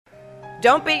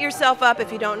Don't beat yourself up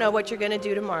if you don't know what you're going to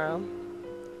do tomorrow,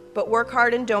 but work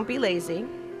hard and don't be lazy,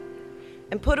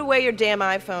 and put away your damn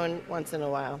iPhone once in a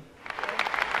while.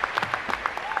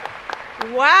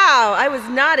 Wow, I was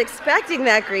not expecting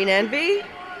that, Green Envy.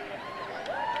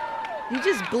 You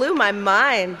just blew my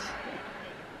mind.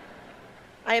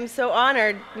 I am so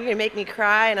honored. You're going to make me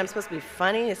cry, and I'm supposed to be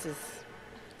funny. This is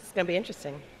going to be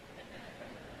interesting.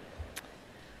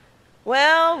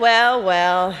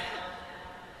 Well.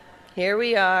 Here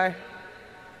we are.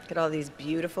 Look at all these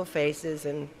beautiful faces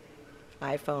and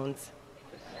iPhones.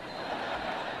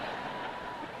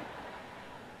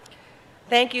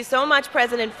 Thank you so much,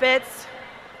 President Fitz,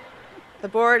 the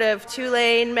Board of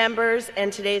Tulane members,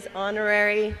 and today's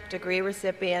honorary degree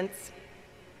recipients.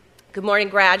 Good morning,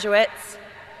 graduates.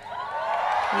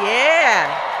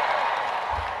 Yeah.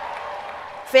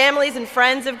 Families and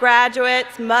friends of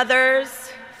graduates,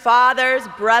 mothers, fathers,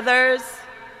 brothers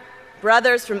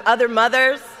from other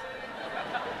mothers,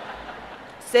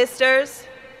 sisters,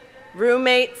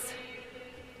 roommates,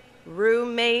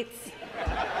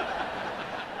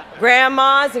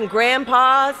 grandmas and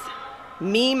grandpas,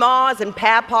 meemaws and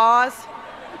papaws,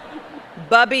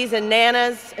 bubbies and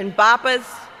nanas and bappas,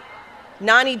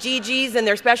 Nani Gigi's and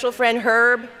their special friend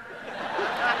Herb,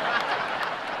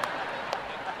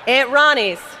 Aunt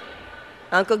Ronnie's,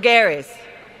 Uncle Gary's,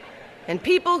 and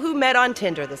people who met on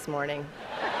Tinder this morning.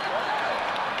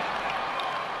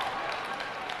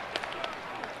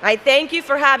 I thank you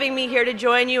for having me here to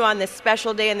join you on this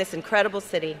special day in this incredible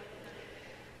city.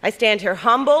 I stand here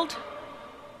humbled,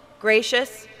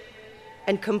 gracious,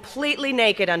 and completely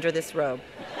naked under this robe.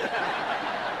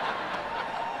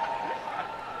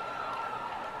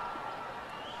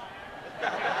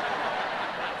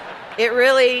 It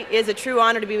really is a true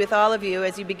honor to be with all of you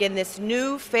as you begin this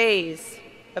new phase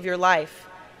of your life,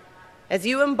 as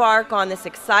you embark on this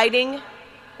exciting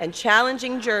and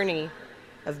challenging journey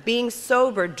of being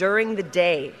sober during the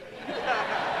day.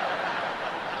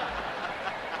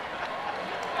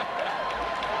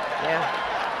 Yeah.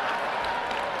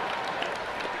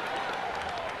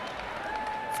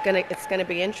 It's gonna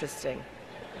be interesting.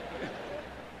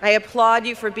 I applaud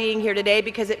you for being here today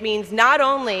because it means not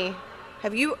only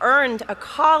have you earned a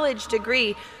college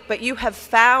degree, but you have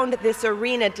found this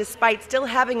arena despite still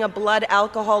having a blood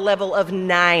alcohol level of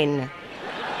 9.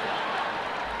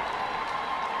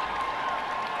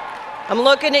 I'm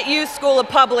looking at you, School of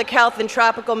Public Health and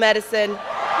Tropical Medicine.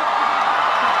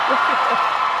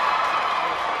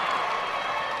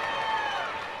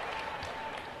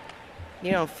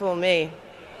 You don't fool me.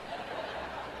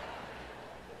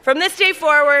 From this day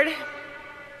forward,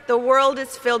 the world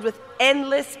is filled with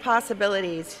endless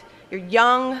possibilities. You're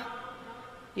young,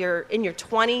 you're in your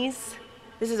 20s.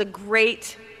 This is a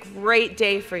great, great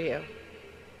day for you.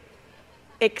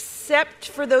 Except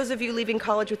for those of you leaving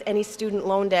college with any student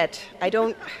loan debt. I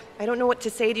don't know what to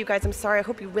say to you guys. I'm sorry. I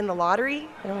hope you win the lottery.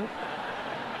 I don't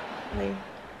really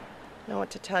know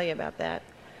what to tell you about that.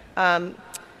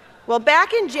 Well,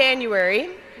 back in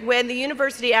January, when the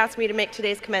university asked me to make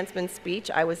today's commencement speech,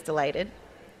 I was delighted.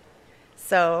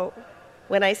 So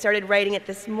when I started writing it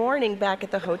this morning back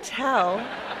at the hotel,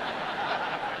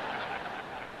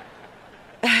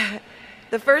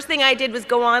 the first thing I did was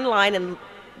go online and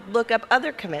look up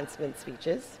other commencement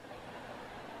speeches.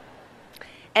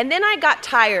 And then I got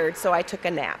tired, so I took a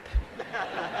nap.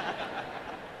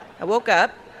 I woke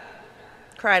up,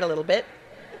 cried a little bit,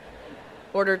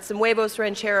 ordered some huevos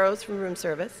rancheros from room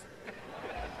service,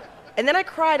 and then I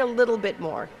cried a little bit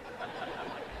more.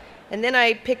 And then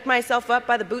I picked myself up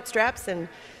by the bootstraps and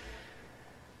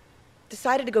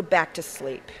decided to go back to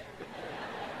sleep.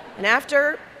 And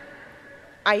after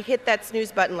I hit that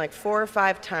snooze button like 4 or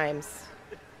 5 times,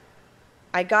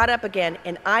 I got up again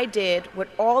and I did what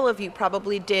all of you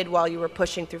probably did while you were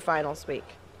pushing through finals week.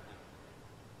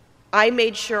 I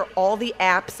made sure all the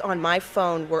apps on my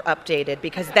phone were updated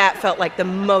because that felt like the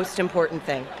most important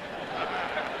thing.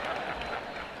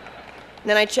 And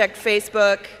then I checked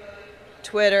Facebook,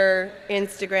 Twitter,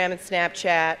 Instagram, and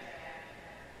Snapchat.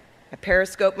 I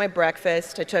periscoped my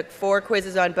breakfast. I took 4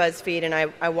 quizzes on BuzzFeed, and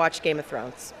I watched Game of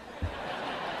Thrones.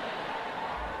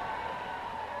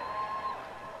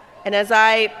 And as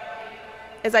I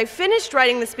finished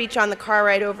writing the speech on the car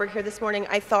ride over here this morning,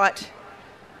 I thought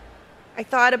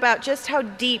about just how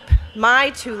deep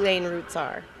my Tulane roots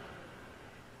are.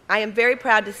 I am very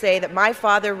proud to say that my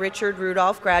father, Richard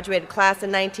Rudolph, graduated class in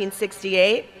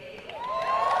 1968.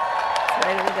 It's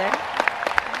right over there.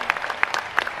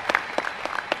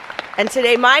 And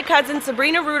today, my cousin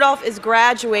Sabrina Rudolph is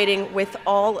graduating with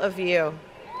all of you.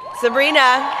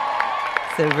 Sabrina.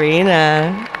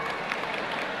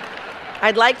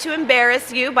 I'd like to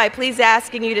embarrass you by please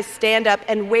asking you to stand up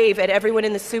and wave at everyone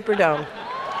in the Superdome.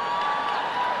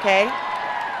 Okay?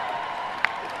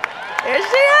 There she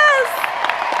is.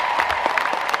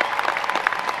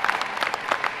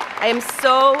 I am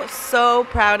so, so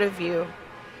proud of you.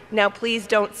 Now please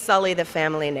don't sully the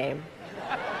family name.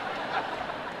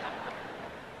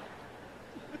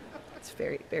 It's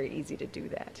very, very easy to do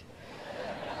that.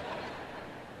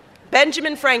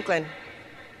 Benjamin Franklin,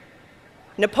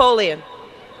 Napoleon,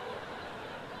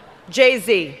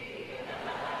 Jay-Z,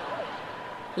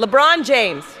 LeBron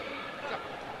James,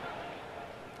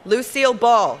 Lucille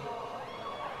Ball,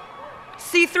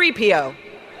 C-3PO.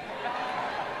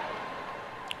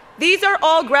 These are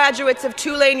all graduates of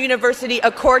Tulane University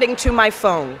according to my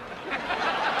phone.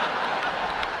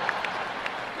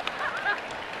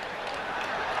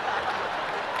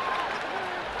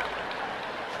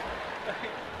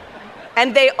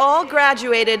 And they all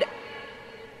graduated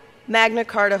Magna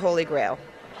Carta Holy Grail.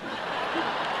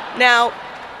 Now,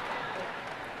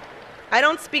 I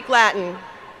don't speak Latin,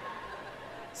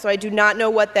 so I do not know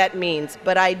what that means,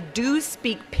 but I do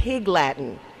speak Pig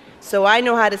Latin, so I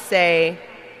know how to say,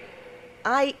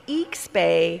 I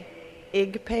eexpe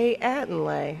igpe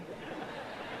atenle.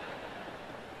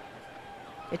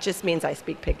 It just means I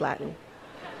speak Pig Latin.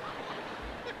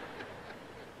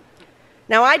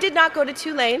 Now, I did not go to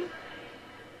Tulane.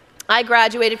 I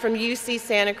graduated from UC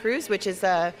Santa Cruz, which is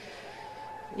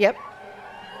yep.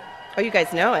 Oh, you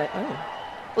guys know it. Oh.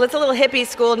 Well, it's a little hippie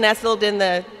school nestled in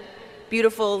the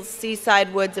beautiful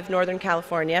seaside woods of Northern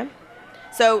California.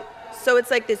 So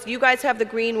it's like this. You guys have the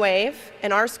green wave,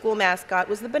 and our school mascot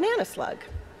was the banana slug.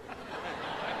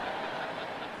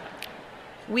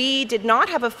 We did not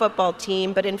have a football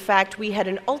team, but in fact, we had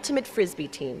an ultimate frisbee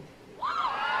team.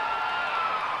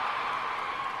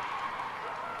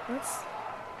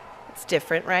 It's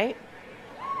different, right?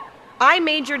 I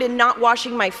majored in not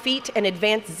washing my feet and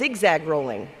advanced zigzag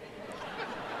rolling.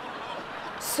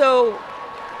 So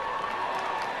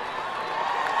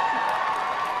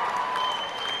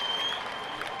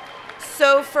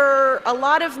for a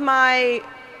lot of my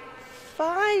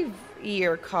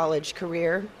 5-year college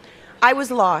career, I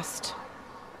was lost.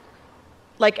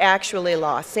 Like actually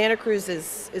lost. Santa Cruz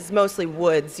is mostly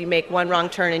woods. You make one wrong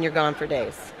turn and you're gone for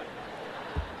days.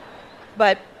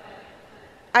 But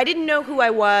I didn't know who I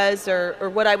was or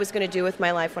what I was going to do with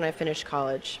my life when I finished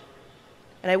college.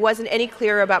 And I wasn't any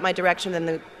clearer about my direction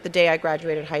than the day I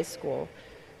graduated high school.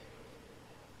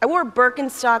 I wore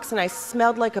Birkenstocks and I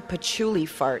smelled like a patchouli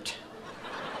fart.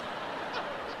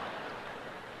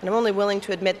 And I'm only willing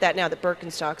to admit that now that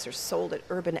Birkenstocks are sold at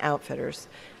Urban Outfitters.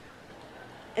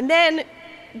 And then,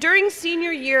 during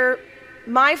senior year,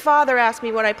 my father asked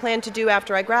me what I planned to do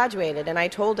after I graduated, and I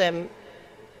told him,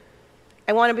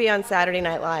 I want to be on Saturday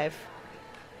Night Live.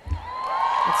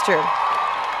 It's true.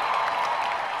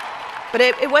 But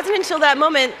it wasn't until that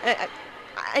moment,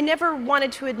 I never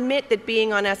wanted to admit that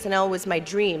being on SNL was my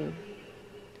dream.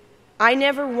 I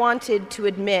never wanted to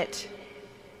admit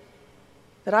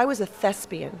that I was a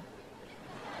thespian.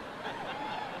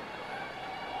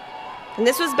 And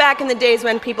this was back in the days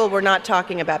when people were not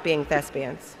talking about being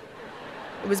thespians.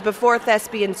 It was before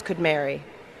thespians could marry.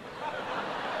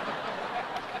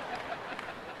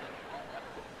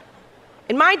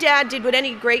 And my dad did what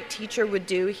any great teacher would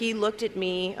do. He looked at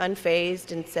me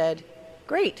unfazed and said,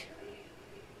 "Great.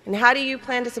 And how do you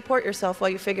plan to support yourself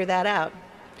while you figure that out?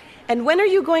 And when are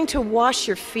you going to wash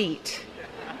your feet?"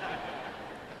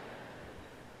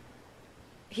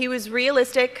 He was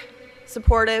realistic,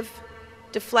 supportive,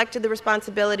 deflected the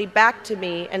responsibility back to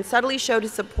me, and subtly showed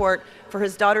his support for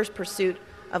his daughter's pursuit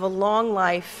of a long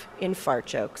life in fart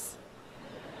jokes.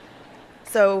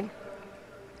 So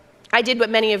I did what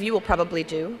many of you will probably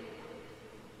do.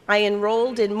 I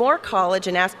enrolled in more college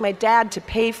and asked my dad to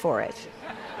pay for it.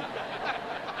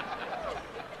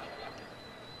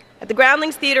 At the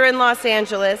Groundlings Theater in Los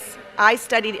Angeles, I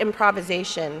studied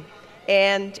improvisation.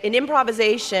 And in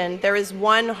improvisation, there is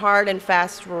one hard and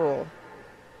fast rule.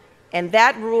 And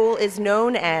that rule is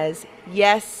known as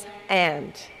yes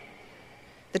and.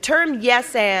 The term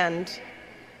yes and,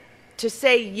 to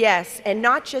say yes, and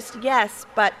not just yes,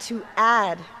 but to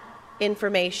add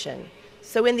information.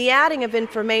 So in the adding of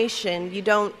information, you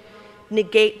don't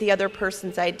negate the other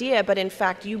person's idea, but in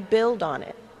fact, you build on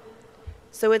it.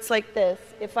 So it's like this.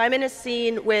 If I'm in a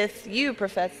scene with you,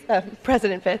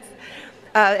 President Fitz,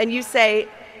 and you say,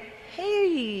 "Hey,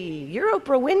 you're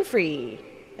Oprah Winfrey,"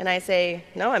 and I say,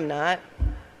 "No, I'm not,"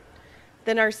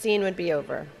 then our scene would be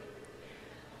over.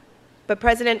 But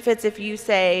President Fitz, if you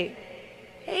say,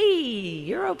 "Hey,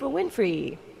 you're Oprah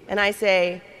Winfrey," and I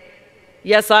say,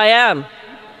 "Yes, I am,"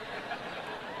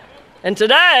 And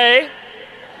today,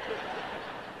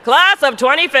 class of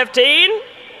 2015,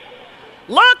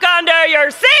 look under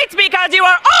your seats because you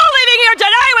are all leaving here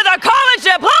today with a college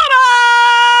diploma!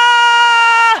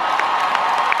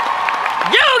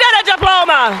 You get a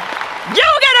diploma! You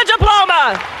get a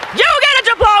diploma! You get a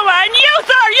diploma! And you,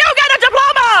 sir, you get a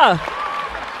diploma!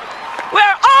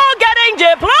 We're all getting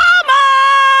diplomas!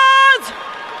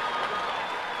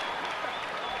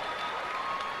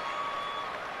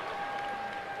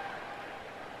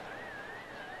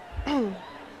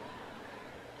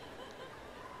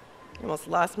 Almost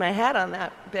lost my hat on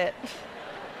that bit.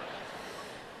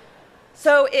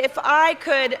 So if I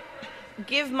could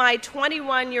give my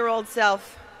 21-year-old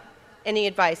self any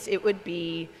advice, it would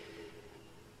be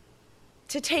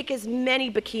to take as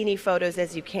many bikini photos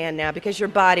as you can now because your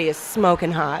body is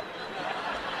smoking hot.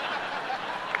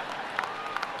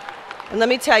 And let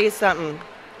me tell you something,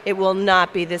 it will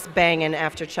not be this banging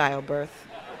after childbirth.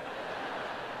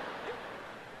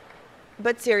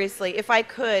 But seriously, if I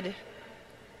could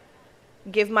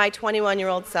give my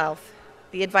 21-year-old self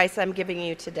the advice I'm giving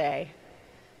you today,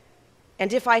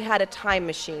 and if I had a time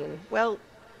machine, well,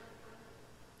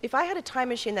 if I had a time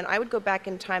machine, then I would go back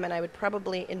in time and I would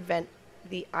probably invent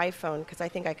the iPhone because I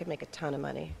think I could make a ton of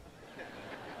money.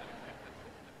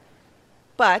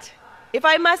 But if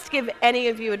I must give any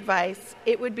of you advice,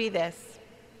 it would be this.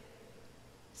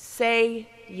 Say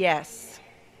yes.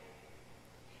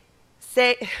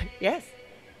 Say yes.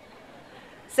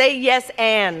 Say yes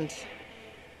and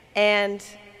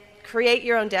create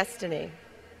your own destiny.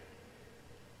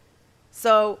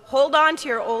 So hold on to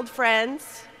your old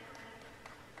friends.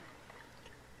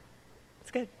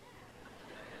 It's good.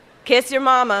 Kiss your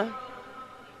mama.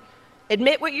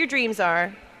 Admit what your dreams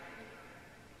are.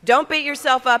 Don't beat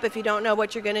yourself up if you don't know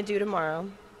what you're going to do tomorrow.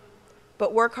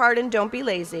 But work hard and don't be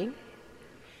lazy.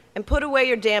 And put away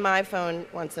your damn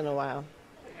iPhone once in a while.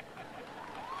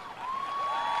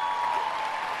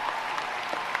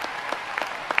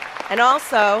 And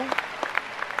also,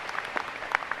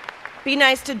 be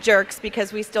nice to jerks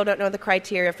because we still don't know the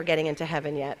criteria for getting into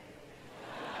heaven yet.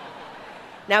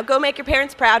 Now go make your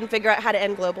parents proud and figure out how to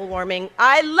end global warming.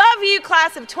 I love you,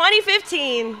 class of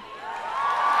 2015.